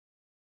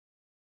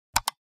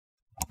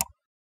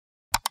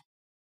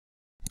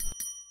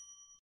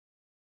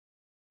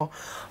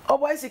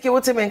Oboy Siki,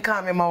 what you mean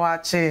come ma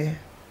wache?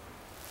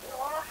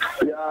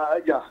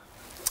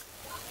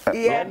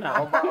 Yeah.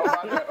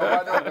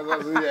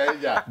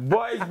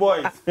 Boys.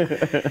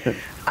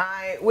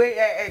 I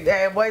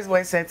wait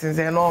boys settings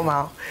are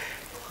normal.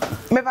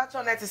 Me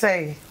patron let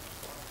say.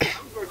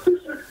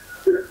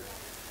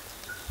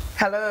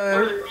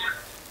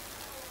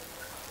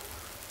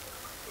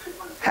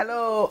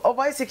 Hello,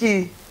 Oboy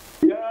Siki.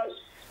 Yes.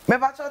 Me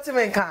patron to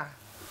me ka.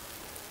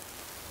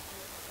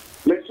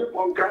 Let's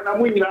on kana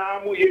mu nyina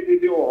mu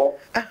yedi ho.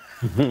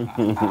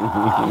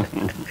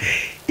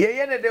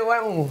 Ye ne de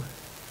wan.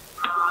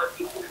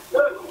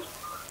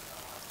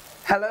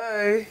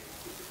 Hello,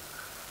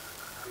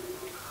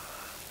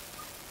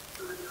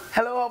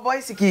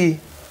 Oboy Siki.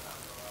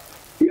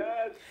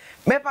 Yes.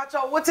 Me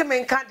patron what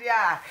me ka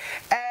dia.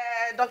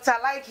 Dr.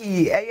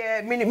 Likey,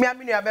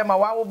 me abema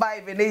wa wo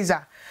buy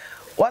Akabenezer.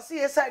 Wasi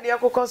yesa de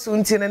akoko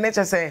sunti ne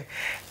neche say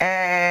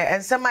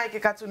ensema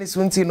ikeka to ni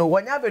sunti no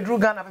wanya bedru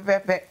Ghana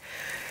pepepe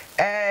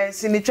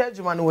sinitwa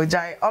adwuma no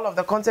wajai all of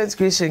the content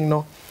creation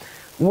no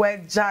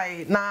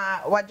wajai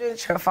na wadwen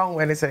chrefa ho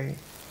ene say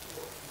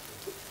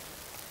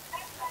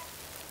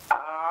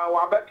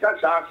Wa beka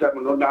sa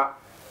asem no na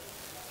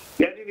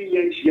yedi ni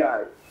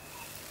yenhia.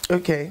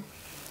 Okay.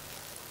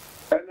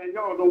 Ene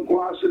nyo no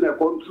ko ase na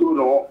control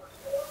no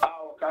a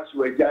o kaso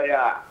wajai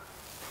a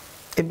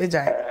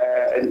Ebejai.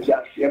 And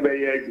just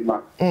every year,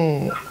 Juma.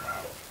 Team,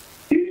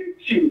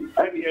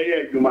 and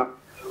ye, Juma.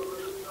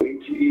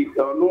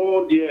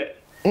 No, dear.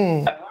 I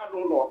had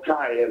no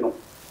car, you know.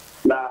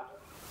 Now,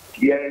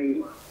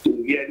 yen,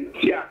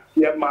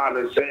 man,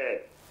 and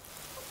say,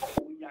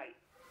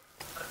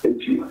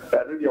 and she, I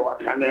really want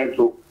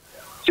to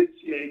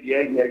 68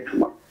 years,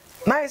 Juma.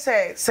 Nice,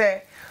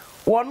 say,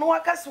 one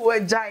wakas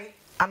wajai,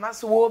 and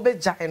as wo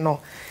bejai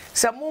no.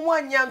 Some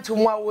woman yam to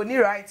moi woni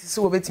right,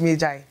 so bet me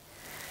jai.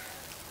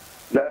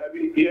 Yeah,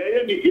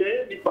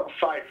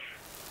 5.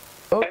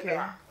 Okay.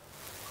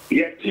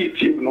 Yeah,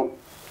 team, no.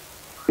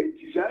 It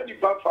is only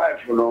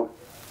 5, you know.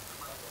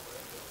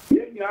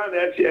 Yeah,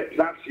 that's a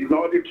class in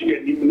order to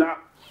get him now.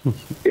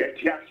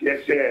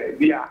 Yes,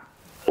 yeah,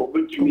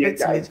 open to me.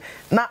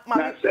 Not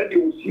my said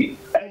you see,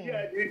 and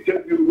yeah,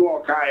 you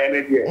know,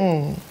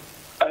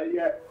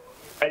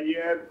 and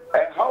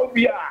how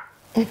we are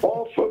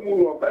all for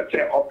moon or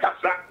better or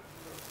casa.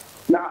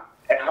 Now,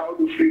 how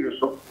do you feel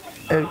so?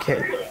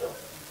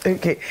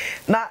 Okay.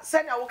 Now,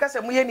 send your workers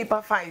a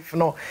nipa 5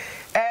 no.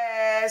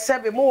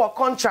 Sebe more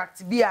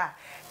contract be a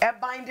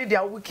binded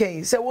their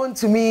weekend. Say want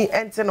to me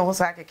enter no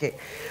sakeke.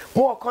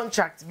 More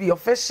contract be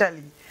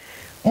officially.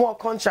 More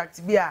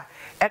contract be a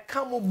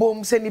kamu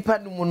boom se nipa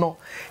numu no.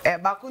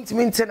 Bakun to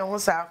me enter no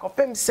sa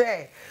kopem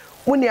say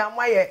woni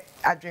amaye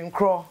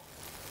adwenkro.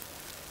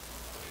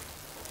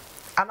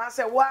 And I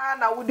say wa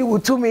na wudi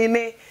wutumi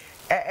ne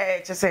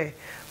say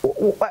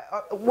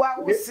wa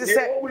wo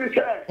say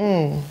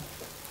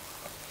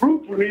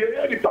group ni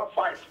ye di top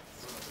 5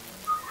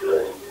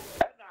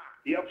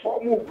 ye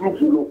form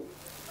group no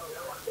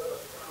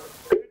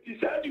it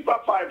is di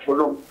top 5 for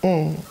no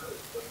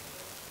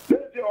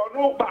let's say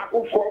ono back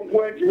from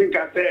point me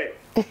ka say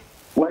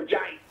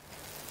wajai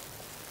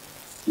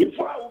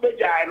before we be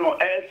jai no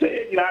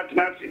say nyina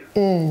tenase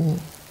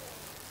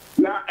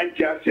na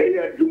antia say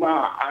ya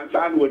duma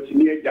ansan what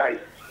ni jai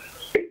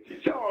it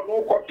is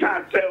ono ko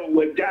kan say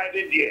wajai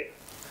de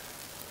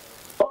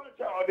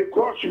or the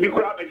cross should be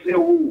crab and say,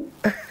 oh,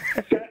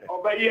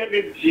 obey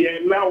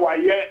it, now why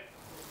yet,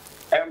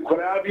 and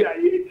crabby, I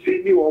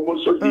see you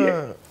almost so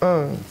dear.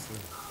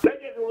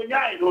 Let it go,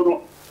 I don't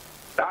know.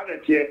 That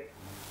is it.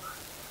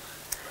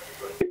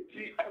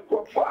 And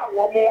go far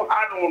one more,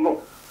 I don't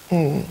know.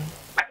 And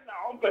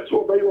now, but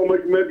obey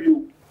what maybe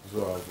you.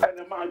 And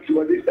the man you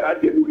are this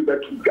idea will be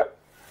better.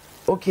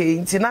 Okay,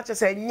 it's not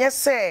just saying,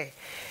 yes, sir.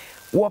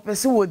 What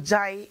person would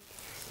jai.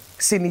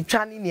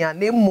 Sinitwani ni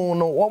anemu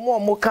no wo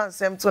mo kan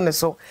sem to ne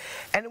so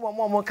ene wo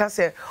mo kan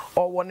say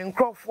o won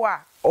nkrofo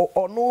a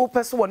o no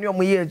person woni o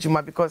mo ye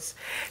adwuma because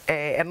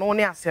eno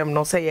ne asem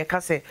no say ye ka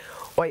say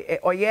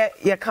o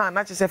ye kan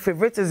na say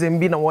favoritism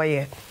bi na wo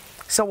ye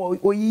so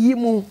o yiyi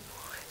mu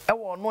e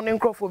wo no ne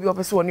nkrofo bi o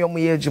person woni o mo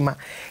ye adwuma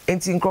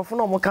enti nkrofo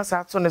no mo kan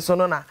sa to ne so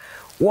no na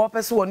wo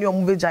person woni o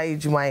mo beja ye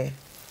adwuma ye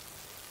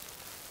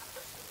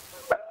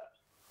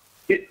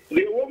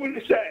the woman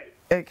say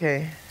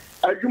okay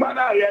adwuma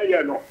na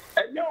ye no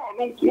enye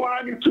onu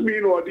kwani to me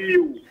no dey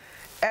you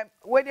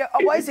where the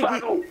Oboy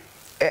Siki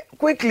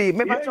quickly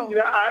me patch on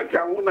I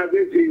can una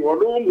dey say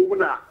onu mu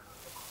na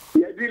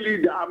ye di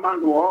leader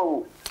man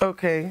wo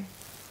okay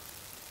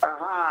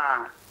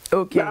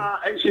okay na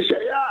she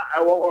say ya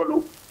I wo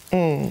no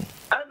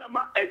ana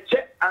ma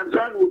eche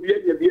anzan obi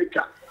enya bi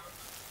eka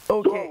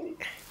okay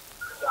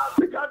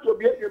because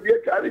obi enya bi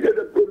eka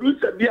the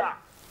producer bia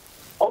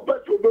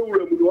obeto be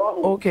wura mu no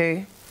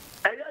okay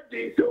aya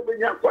dey so be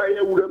nya kwa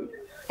ye wura mu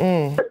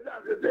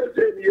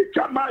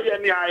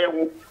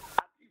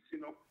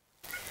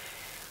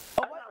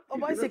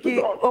Oboy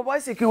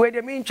Siki, wait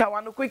a minute,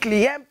 Chawano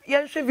quickly.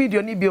 Yen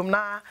video ni biom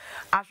na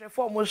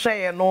ahwefo mo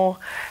hwe no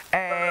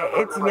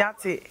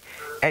etimiate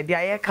de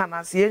aye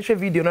kana se yen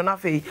video no na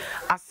fei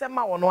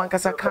asema wono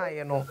ankasa kan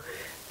ye no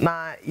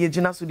na ye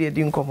gina so de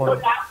di nkomo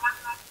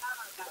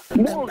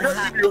no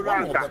video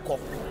ranka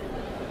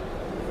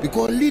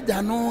because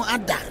leader no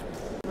ada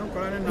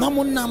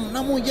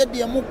namu ye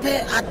de mo pe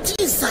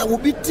atisa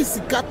obi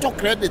tisika to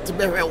credit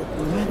be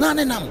hwe na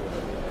ne nam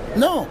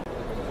no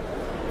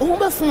o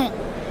ba fun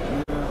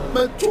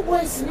but two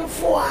boys no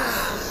for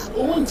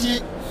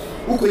onji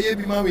ukoye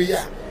bi ma we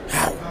ya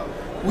how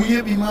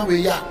we be ma we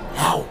ya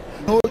how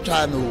no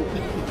channel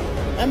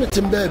I'm a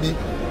team baby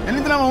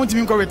anything I want to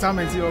be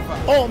retirement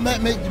offer oh me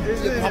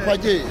papa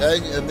j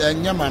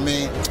nyama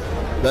me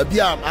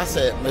baby am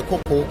ase me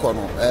kokoko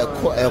no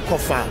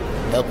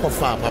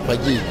kofa papa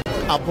j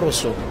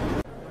abroso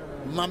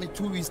mami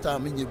 2 weeks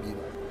time me bi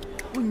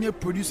unye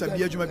producer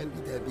bi adwuma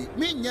bi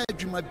me nya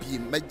adwuma bi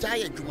me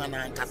jaya adwuma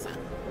na ankasa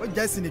o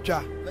jasi ni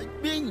twa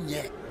me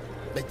nye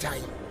me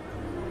jaya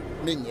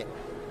me nye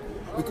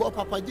because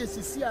papa j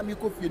sisi am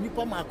ko fie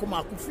nipa mako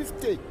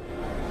 50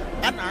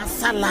 ana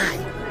salai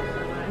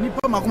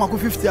nipa mako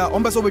 50 a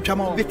on be so betwa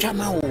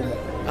ma o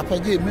papa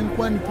j me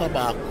nko nipa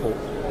ba ko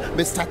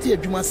me start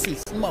adwuma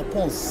 6 ma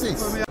pon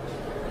 6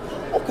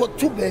 oko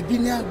to baby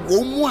ni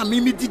ago mu a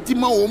mimi didi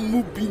ma o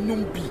mu bi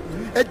num bi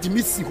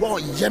edimi si ho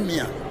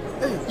yemia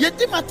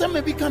yedi matam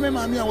be kame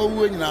ma mi a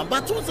wawu nyina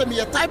but won say me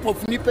type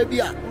of nipa bi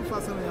a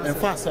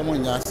enfa asem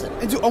nya ase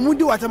enti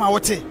omudi watam a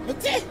wote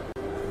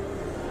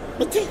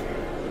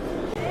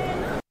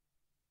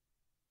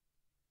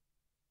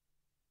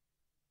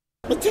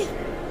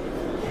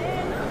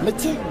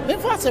meti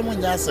enfa asem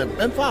nya ase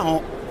enfa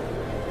ho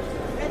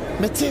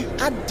meti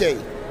adey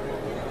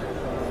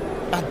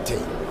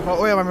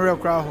o ya ma me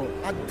rekra ho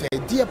adey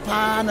die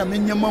pa na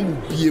menyama mu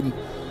biem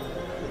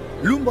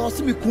lumba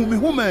osi mi kun mi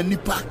ho ma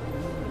nipa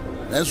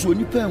enso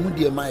nipa hu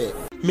de maye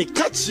me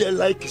catch you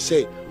like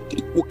say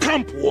wo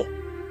camp wo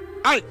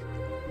ai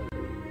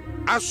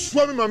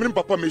aswa me mamre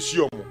papa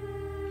mesio mo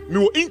me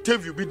wo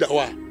interview bi da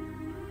wa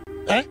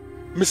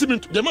me se me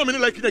de ma me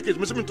like that case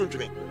me se me to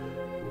ntwene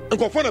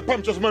enko for na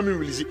pam just ma me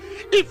release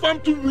if I'm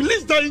to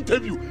release that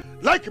interview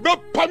like be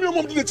pam yo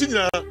mom de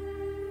tinyina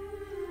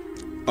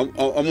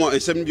omo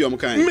esem bi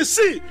kan me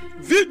see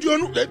video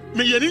no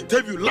me an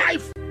interview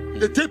live.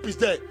 The tape is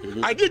there.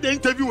 I did the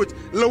interview with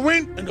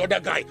Lewin and the other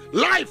guy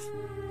live.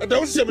 And there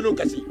was no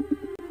kasi.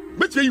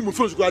 But you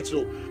first go out,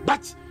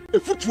 but a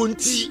foot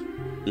 20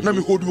 na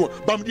me hold you.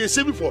 But me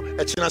save for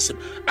a chance.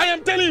 I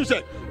am telling you,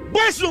 sir,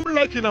 boys don't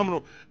like it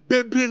now.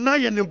 Baby na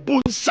and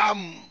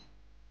bonsam.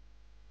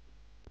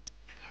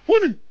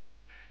 When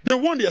they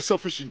want their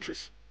selfish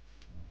interests.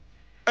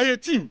 A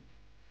team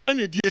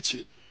and a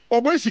DH.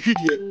 Oboy Siki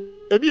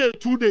e be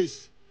 2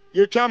 days.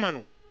 Ye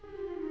chairman.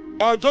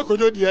 Or Joko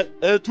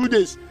there 2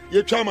 days.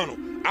 Ye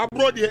chairman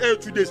abroad the air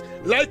 2 days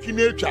like in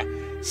nature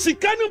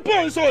sikani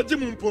points or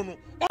jimumpono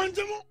on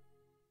jimu.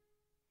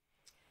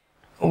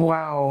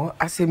 Wow,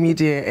 as a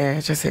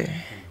media just say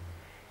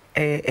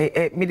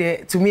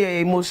media to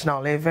me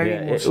emotional, very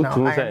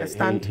emotional. I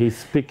understand he's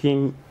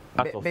speaking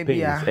out of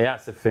pain.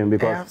 As a film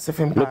because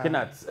looking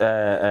at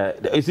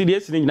you see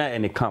the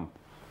in a camp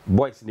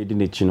boys in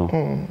the you know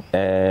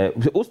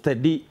who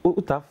study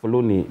who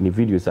follow the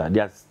videos are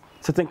there's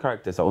certain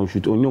characters are on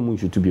shoot on your moon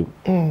shoot to be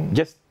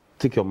just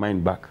take your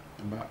mind back.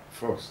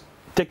 First.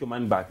 Take your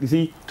mind back. You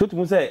see,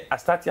 to say I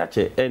start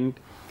here and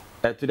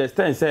to the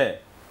extent say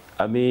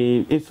I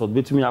mean it's what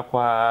between me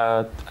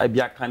aqua I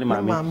be a kind of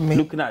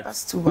looking at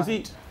that's too bad.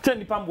 You see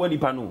 20 pound when you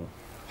no.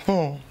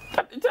 20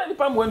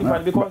 pound when you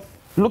because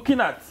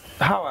looking at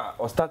how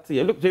I start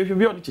here look if you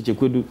be on the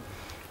Chechekudu.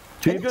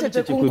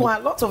 A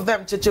lot of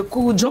them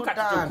Checheku Jordan.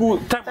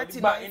 Look at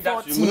Checheku time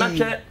industry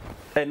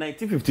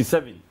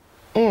 1957.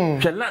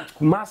 Land,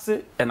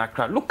 Kumasi, and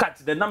Accra. Look at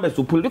the numbers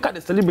we put. Look at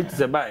the celebrities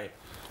they buy.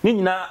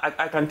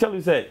 I can tell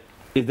you, say,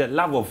 it's the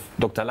love of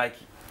Dr.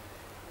 Likey.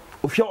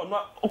 If you're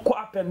not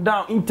up and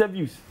down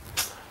interviews,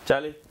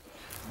 Charlie.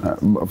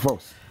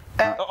 Folks.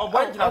 Yeah,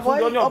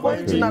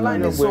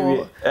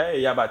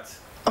 but.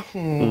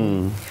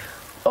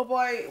 Oh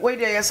boy, wait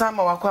there, yes, I'm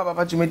a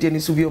Baba Jumedi and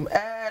Subium.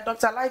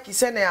 Dr. Likey,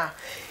 Senia,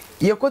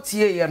 you could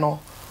see, you know.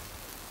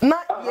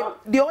 Now,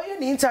 the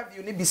only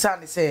interview ni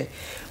bisani say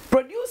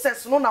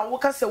producers no na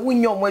woka say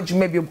wonyo mo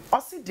adwuma biom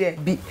osi de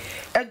bi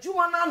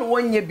adwuma na no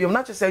wonye biom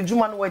na say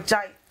adwuma no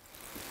wajai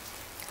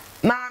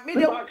na me de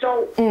ye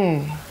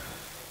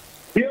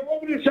wo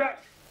bi say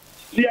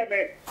ye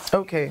me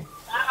okay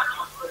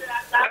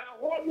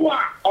wa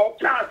o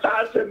ka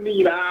sa se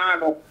mi na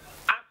no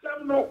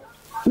asem no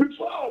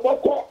before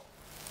oboko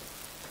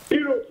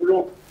Europe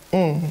no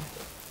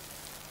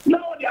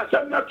now the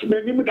asem na to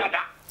me ni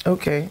dada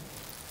okay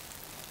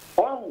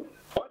oh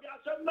the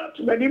asem na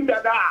to me ni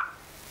dada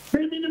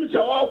minimum say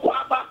o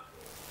kwaba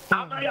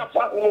amaya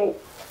fa o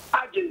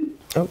agin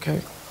okay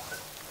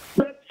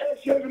but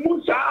e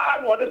musa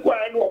no de kwa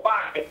no ba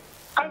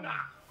ana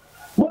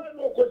wo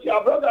no ko si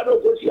abroga no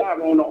ko si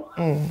ano no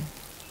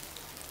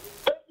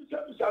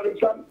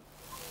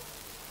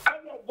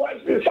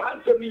voice is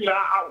answering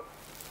now.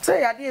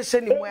 Say I did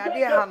send him where I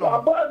did Hano.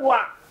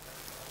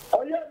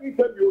 Oh, yeah, you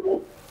said you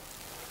know.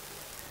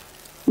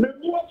 The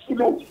more to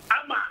know,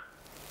 Ama.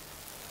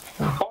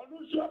 Oh, no,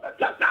 sure,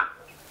 Tata.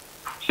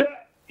 Say,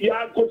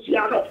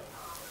 Yankosiano.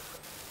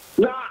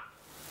 Now,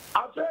 I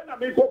said, I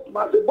may go to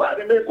my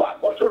body, make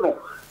what was no.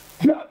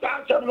 Not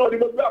answer, no,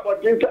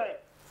 about this.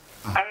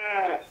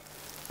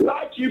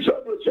 Like you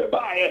said, to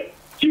say,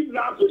 Kim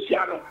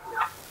Lankosiano.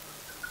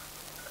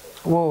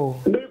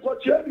 Whoa. They got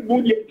the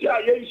moody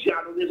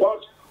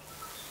because.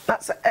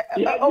 That's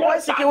Oboy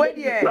Siki,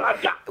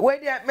 where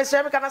dear,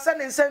 Mister, can I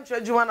send in Central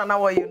Juana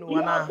now? You know,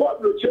 and I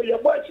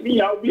watch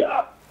me. I'll be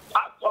up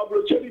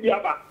after the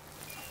other.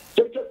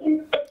 Take a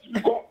boom to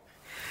go.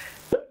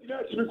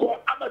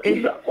 I'm a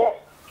kid.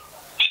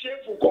 Chef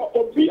for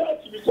or be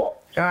out to go.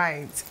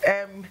 Right.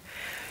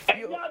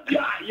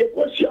 You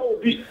go shall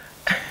be.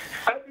 I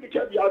think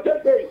you are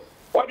that day.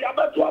 What the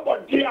other two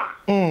about here?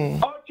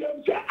 All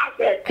James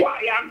said,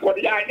 quiet uncle,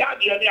 the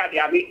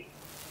idea.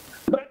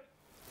 But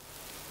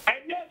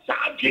and yes, I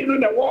came in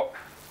the walk.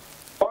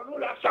 Or no,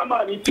 last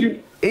summer, it's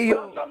you.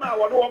 Summer, I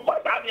want to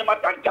buy my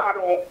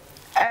Tantano.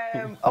 I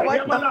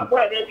am not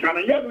where they can.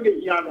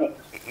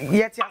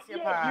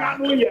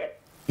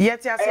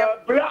 Yet, yes,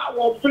 brow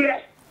or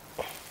breast.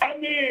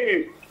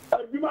 Any,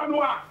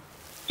 Bimanoa,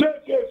 say,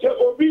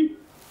 Obi,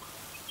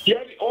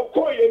 yet, or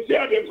Koy,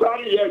 said the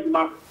brownie, yes,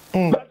 ma.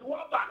 But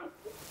what?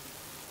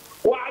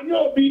 Why,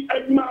 you'll be a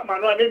mamma,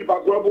 and in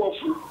Bagrabo.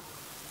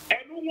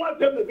 And who wants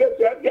them to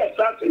get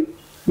something?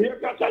 Near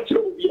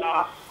Casacho, we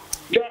are.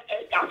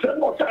 I said,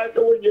 what kind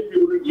of way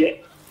you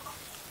get?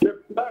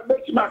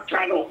 Make my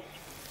canoe.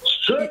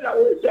 Straight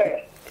away,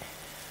 say.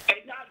 And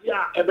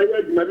yeah, and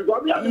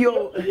maybe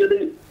you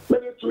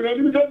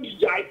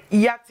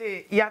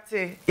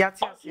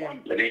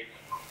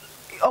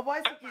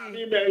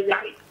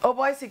Yate.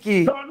 Oboy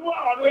Siki.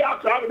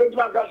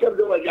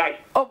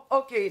 Oh,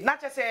 okay. Not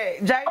just say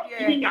Jai.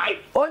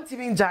 On to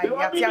me, Jai.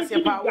 Yate,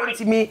 on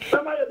to me.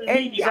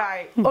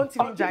 Jai. On to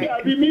me, Jai.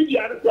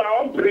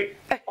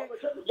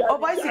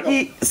 Oboy Siki.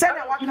 Send a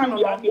what kind of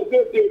Yate,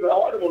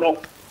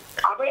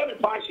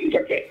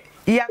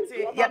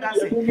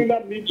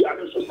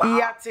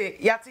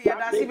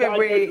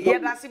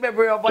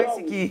 Oboy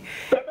Siki.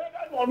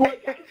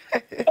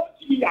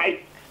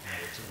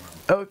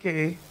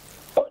 Okay.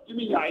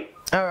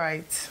 All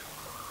right.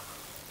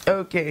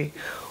 Okay.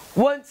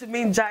 Want to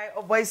mean Jai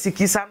Oboy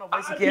Siki, son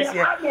Oboy Siki, yes,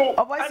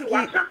 Oboy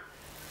Siki.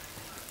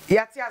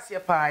 Yate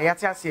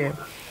asia.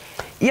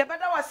 Ya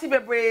better was see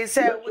bebre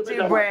say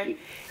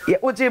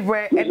woje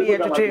bre any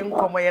etwetwe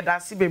nkomo ye da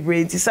see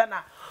bebre nti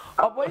sana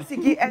Oboy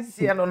Siki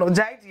asia no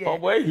Jai de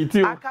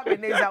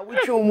Akabenezer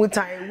wutwe mu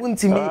tan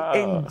wuntimi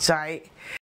enjai